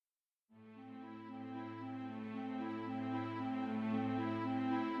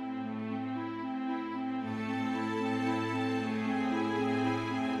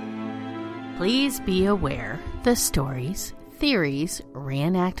Please be aware the stories, theories,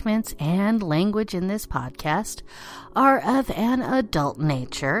 reenactments, and language in this podcast are of an adult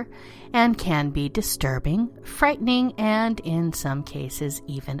nature and can be disturbing, frightening, and in some cases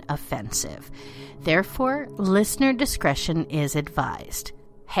even offensive. Therefore, listener discretion is advised.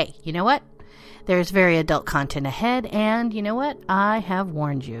 Hey, you know what? There's very adult content ahead, and you know what? I have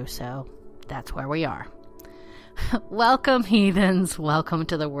warned you, so that's where we are. Welcome, heathens. Welcome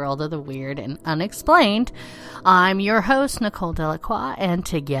to the world of the weird and unexplained. I'm your host, Nicole Delacroix, and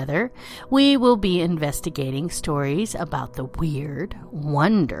together we will be investigating stories about the weird,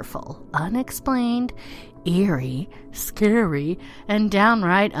 wonderful, unexplained, eerie, scary, and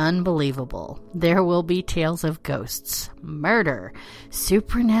downright unbelievable. There will be tales of ghosts, murder,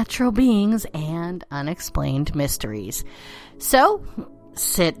 supernatural beings, and unexplained mysteries. So,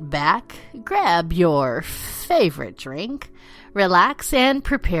 sit back, grab your favorite drink, relax, and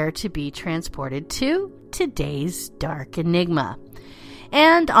prepare to be transported to today's Dark Enigma.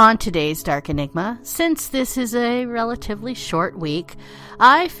 And on today's Dark Enigma, since this is a relatively short week,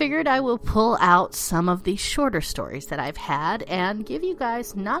 I figured I will pull out some of the shorter stories that I've had and give you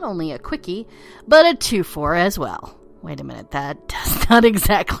guys not only a quickie, but a 2-for as well. Wait a minute, that does not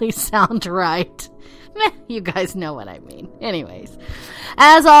exactly sound right. You guys know what I mean. Anyways,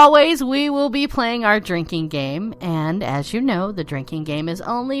 as always, we will be playing our drinking game, and as you know, the drinking game is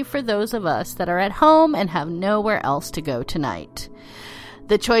only for those of us that are at home and have nowhere else to go tonight.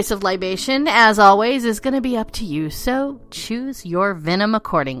 The choice of libation, as always, is going to be up to you, so choose your venom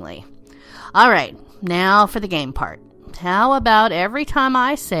accordingly. Alright, now for the game part. How about every time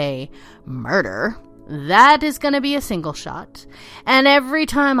I say murder, that is going to be a single shot, and every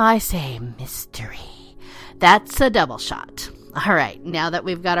time I say mystery, that's a double shot. All right, now that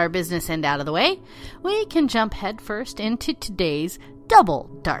we've got our business end out of the way, we can jump headfirst into today's double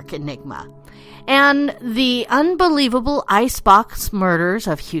Dark Enigma. And the unbelievable icebox murders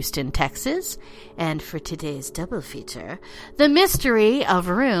of Houston, Texas. And for today's double feature, the mystery of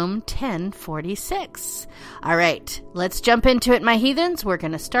room 1046. All right, let's jump into it, my heathens. We're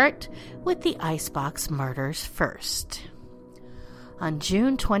going to start with the icebox murders first. On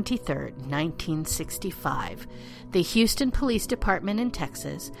June 23, 1965, the Houston Police Department in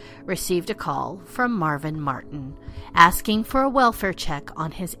Texas received a call from Marvin Martin asking for a welfare check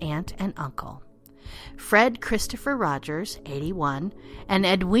on his aunt and uncle. Fred Christopher Rogers, 81, and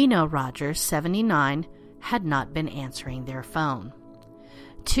Edwina Rogers, 79, had not been answering their phone.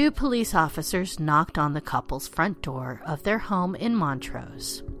 2 police officers knocked on the couple's front door of their home in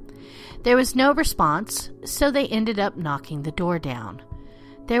Montrose. There was no response, so they ended up knocking the door down.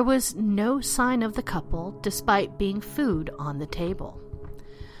 There was no sign of the couple, despite being food on the table.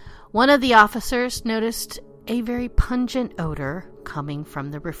 One of the officers noticed a very pungent odor coming from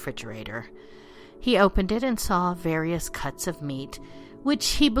the refrigerator. He opened it and saw various cuts of meat, which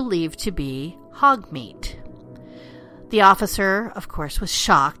he believed to be hog meat. The officer, of course, was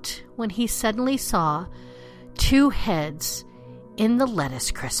shocked when he suddenly saw 2 heads in the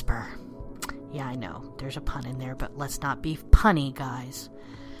lettuce crisper. Yeah, I know, there's a pun in there, but let's not be punny, guys.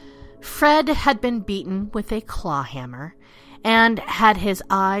 Fred had been beaten with a claw hammer and had his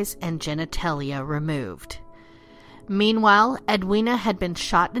eyes and genitalia removed. Meanwhile, Edwina had been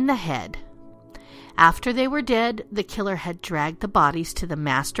shot in the head. After they were dead, the killer had dragged the bodies to the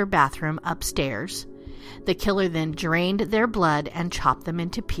master bathroom upstairs. The killer then drained their blood and chopped them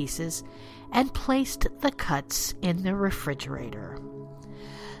into pieces and placed the cuts in the refrigerator.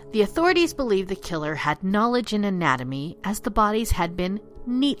 The authorities believe the killer had knowledge in anatomy as the bodies had been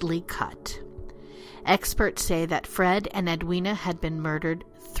neatly cut. Experts say that Fred and Edwina had been murdered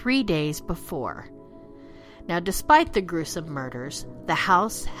 3 days before. Now, despite the gruesome murders, the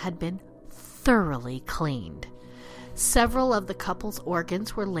house had been thoroughly cleaned. Several of the couple's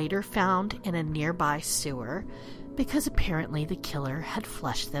organs were later found in a nearby sewer because apparently the killer had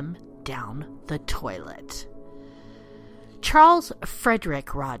flushed them down the toilet. Charles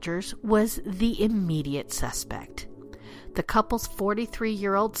Frederick Rogers was the immediate suspect. The couple's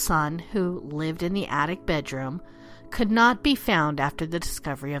 43-year-old son, who lived in the attic bedroom, could not be found after the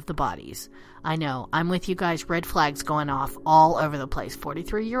discovery of the bodies. I know, I'm with you guys, red flags going off all over the place.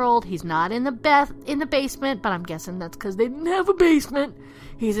 43-year-old, he's not in the basement, but I'm guessing that's because they didn't have a basement.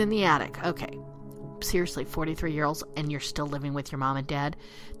 He's in the attic. Okay, seriously, 43-year-olds, and you're still living with your mom and dad?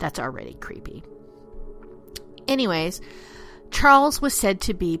 That's already creepy. Anyways, Charles was said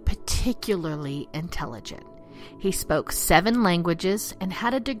to be particularly intelligent. He spoke 7 languages and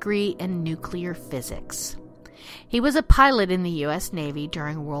had a degree in nuclear physics. He was a pilot in the U.S. Navy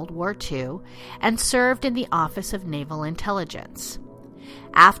during World War II and served in the Office of Naval Intelligence.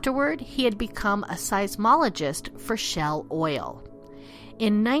 Afterward, he had become a seismologist for Shell Oil.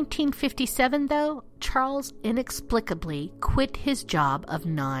 In 1957, though, Charles inexplicably quit his job of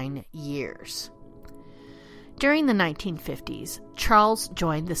 9 years. During the 1950s, Charles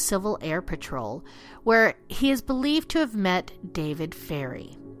joined the Civil Air Patrol, where he is believed to have met David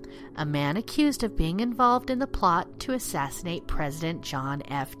Ferrie, a man accused of being involved in the plot to assassinate President John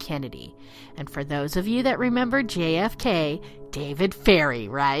F. Kennedy. And for those of you that remember JFK, David Ferrie,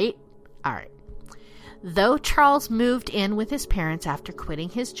 right? All right. Though Charles moved in with his parents after quitting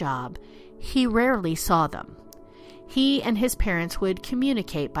his job, he rarely saw them. He and his parents would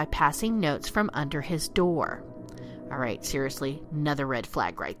communicate by passing notes from under his door. All right, seriously, another red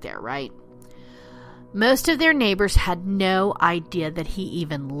flag right there, right? Most of their neighbors had no idea that he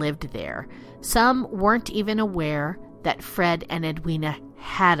even lived there. Some weren't even aware that Fred and Edwina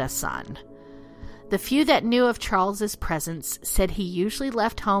had a son. The few that knew of Charles's presence said he usually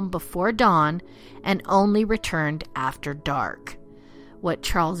left home before dawn and only returned after dark. What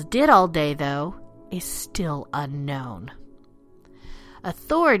Charles did all day, though, is still unknown.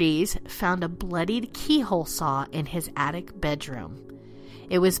 Authorities found a bloodied keyhole saw in his attic bedroom.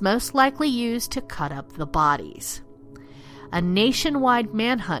 It was most likely used to cut up the bodies. A nationwide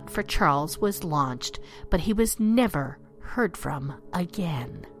manhunt for Charles was launched, but he was never heard from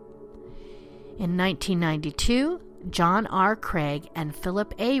again. In 1992, John R. Craig and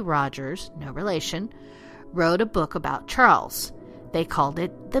Philip A. Rogers, no relation, wrote a book about Charles. They called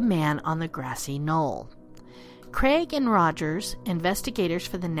it The Man on the Grassy Knoll. Craig and Rogers, investigators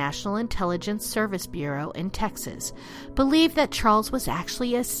for the National Intelligence Service Bureau in Texas, believed that Charles was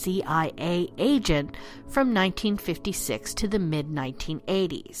actually a CIA agent from 1956 to the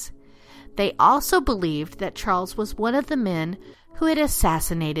mid-1980s. They also believed that Charles was one of the men who had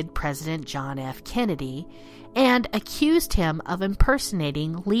assassinated President John F. Kennedy and accused him of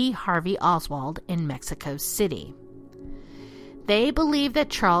impersonating Lee Harvey Oswald in Mexico City. They believed that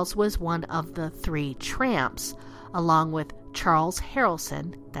Charles was one of the 3 tramps, along with Charles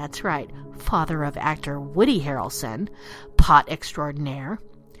Harrelson, that's right, father of actor Woody Harrelson, pot extraordinaire,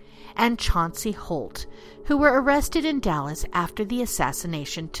 and Chauncey Holt, who were arrested in Dallas after the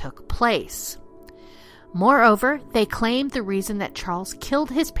assassination took place. Moreover, they claimed the reason that Charles killed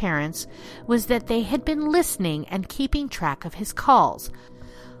his parents was that they had been listening and keeping track of his calls,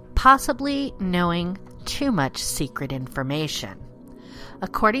 possibly knowing too much secret information.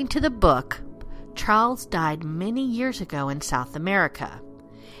 According to the book, Charles died many years ago in South America,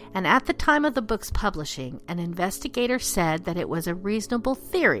 and at the time of the book's publishing, an investigator said that it was a reasonable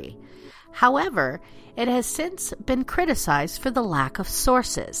theory. However, it has since been criticized for the lack of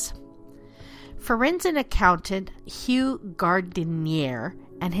sources. Forensic accountant Hugh Gardinier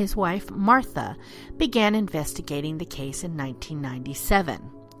and his wife Martha began investigating the case in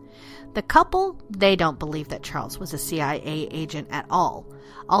 1997. The couple, they don't believe that Charles was a CIA agent at all,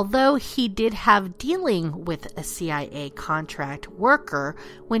 although he did have dealing with a CIA contract worker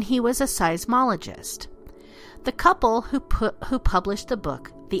when he was a seismologist. The couple who published the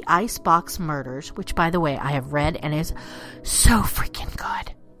book, The Icebox Murders, which, by the way, I have read and is so freaking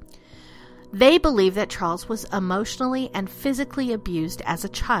good. They believe that Charles was emotionally and physically abused as a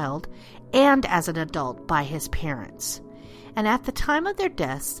child and as an adult by his parents. And at the time of their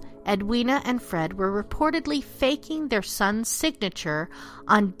deaths, Edwina and Fred were reportedly faking their son's signature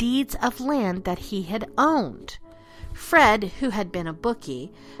on deeds of land that he had owned. Fred, who had been a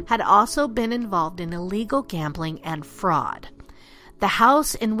bookie, had also been involved in illegal gambling and fraud. The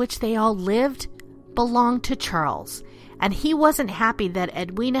house in which they all lived belonged to Charles, and he wasn't happy that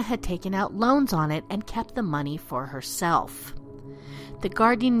Edwina had taken out loans on it and kept the money for herself. The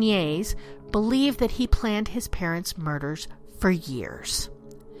Gardiniers believed that he planned his parents' murders for years.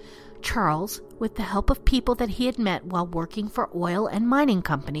 Charles, with the help of people that he had met while working for oil and mining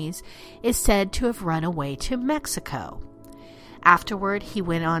companies, is said to have run away to Mexico. Afterward, he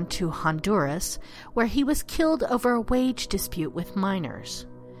went on to Honduras, where he was killed over a wage dispute with miners.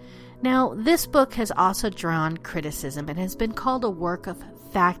 Now, this book has also drawn criticism and has been called a work of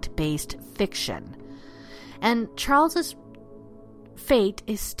fact-based fiction. And Charles's fate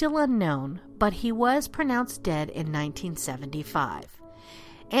is still unknown, but he was pronounced dead in 1975.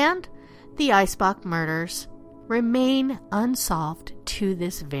 And the Icebox murders remain unsolved to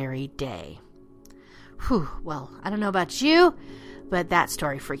this very day. Whew, well, I don't know about you, but that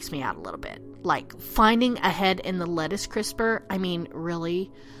story freaks me out a little bit. Like, finding a head in the lettuce crisper, I mean,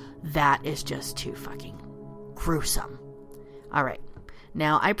 really, that is just too fucking gruesome. All right,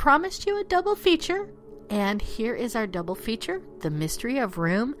 now I promised you a double feature, and here is our double feature, The Mystery of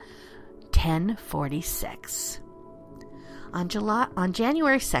Room 1046. On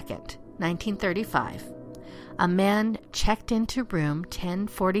January 2nd, 1935, a man checked into room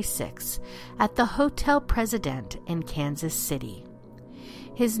 1046 at the Hotel President in Kansas City.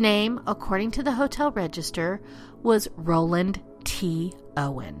 His name, according to the hotel register, was Roland T.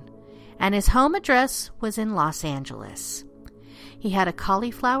 Owen, and his home address was in Los Angeles. He had a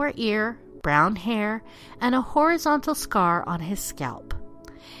cauliflower ear, brown hair, and a horizontal scar on his scalp.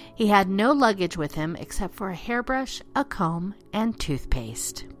 He had no luggage with him except for a hairbrush, a comb, and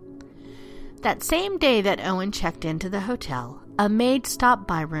toothpaste. That same day that Owen checked into the hotel, a maid stopped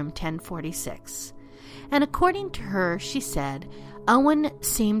by room 1046, and according to her, she said, Owen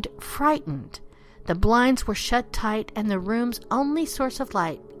seemed frightened. The blinds were shut tight, and the room's only source of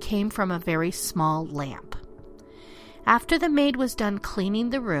light came from a very small lamp. After the maid was done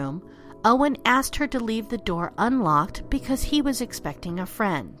cleaning the room, Owen asked her to leave the door unlocked because he was expecting a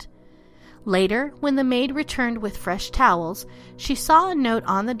friend. Later, when the maid returned with fresh towels, she saw a note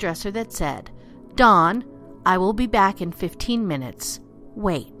on the dresser that said, "Dawn, I will be back in 15 minutes.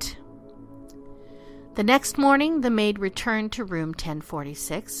 Wait." The next morning, the maid returned to room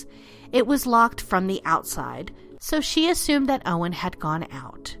 1046. It was locked from the outside, so she assumed that Owen had gone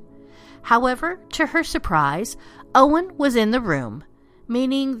out. However, to her surprise, Owen was in the room,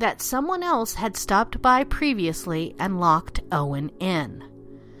 meaning that someone else had stopped by previously and locked Owen in.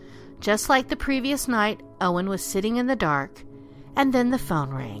 Just like the previous night, Owen was sitting in the dark, and then the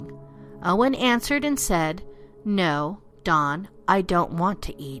phone rang. Owen answered and said, "No, Dawn, I don't want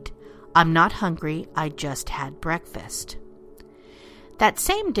to eat. I'm not hungry, I just had breakfast." That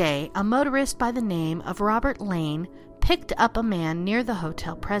same day, a motorist by the name of Robert Lane picked up a man near the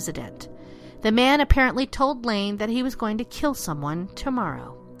Hotel President. The man apparently told Lane that he was going to kill someone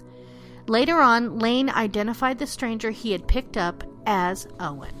tomorrow. Later on, Lane identified the stranger he had picked up as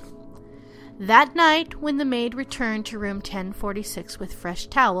Owen. That night, when the maid returned to room 1046 with fresh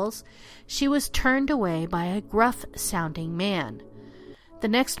towels, she was turned away by a gruff-sounding man. The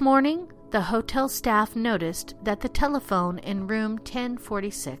next morning, the hotel staff noticed that the telephone in room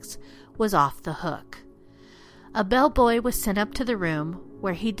 1046 was off the hook. A bellboy was sent up to the room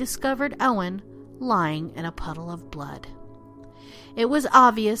where he discovered Owen lying in a puddle of blood. It was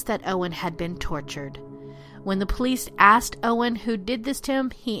obvious that Owen had been tortured. When the police asked Owen who did this to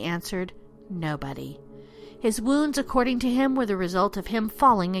him, he answered, "Nobody." His wounds, according to him, were the result of him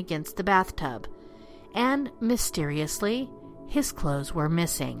falling against the bathtub. And, mysteriously, his clothes were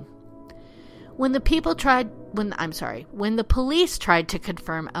missing. When the police tried to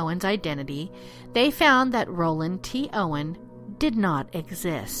confirm Owen's identity, they found that Roland T. Owen did not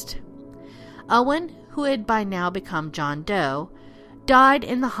exist. Owen, who had by now become John Doe, died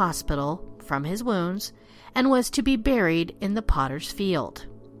in the hospital from his wounds and was to be buried in the Potter's Field.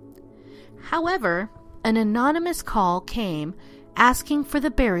 However, an anonymous call came asking for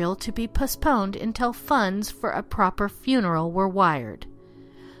the burial to be postponed until funds for a proper funeral were wired.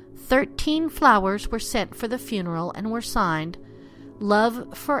 13 flowers were sent for the funeral and were signed,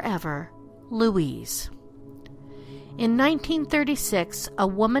 "Love Forever, Louise." In 1936, a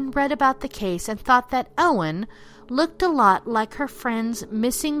woman read about the case and thought that Owen looked a lot like her friend's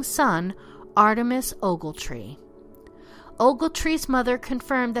missing son, Artemis Ogletree. Ogletree's mother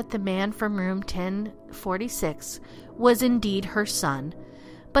confirmed that the man from room 1046 was indeed her son,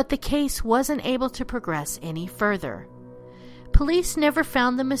 but the case wasn't able to progress any further. Police never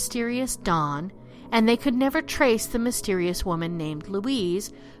found the mysterious Dawn, and they could never trace the mysterious woman named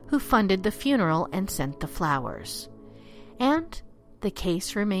Louise who funded the funeral and sent the flowers. And the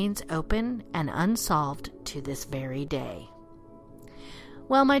case remains open and unsolved to this very day.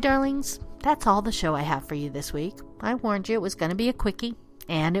 Well, my darlings, that's all the show I have for you this week. I warned you it was going to be a quickie,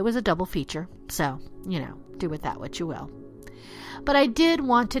 and it was a double feature, so, do with that what you will. But I did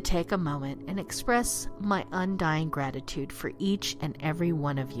want to take a moment and express my undying gratitude for each and every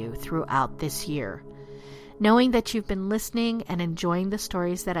one of you throughout this year. Knowing that you've been listening and enjoying the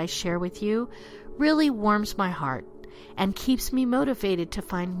stories that I share with you really warms my heart and keeps me motivated to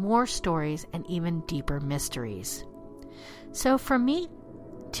find more stories and even deeper mysteries. So from me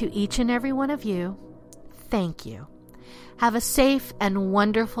to each and every one of you, thank you. Have a safe and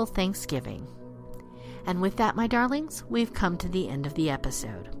wonderful Thanksgiving. And with that, my darlings, we've come to the end of the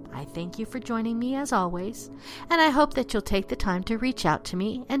episode. I thank you for joining me as always, and I hope that you'll take the time to reach out to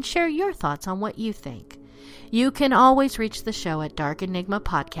me and share your thoughts on what you think. You can always reach the show at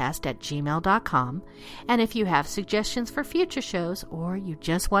darkenigmapodcast@gmail.com, and if you have suggestions for future shows or you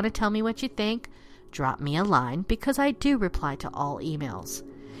just want to tell me what you think, drop me a line because I do reply to all emails.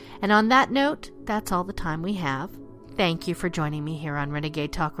 And on that note, that's all the time we have. Thank you for joining me here on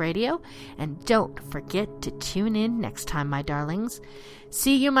Renegade Talk Radio, and don't forget to tune in next time, my darlings.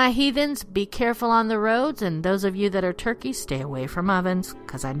 See you, my heathens. Be careful on the roads, and those of you that are turkeys, stay away from ovens,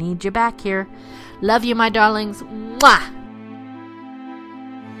 because I need you back here. Love you, my darlings. Mwah!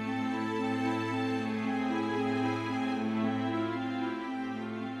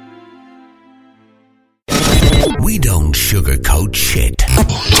 We don't sugarcoat shit.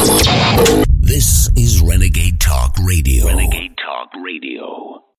 This is Renegade Talk Radio. Renegade Talk Radio.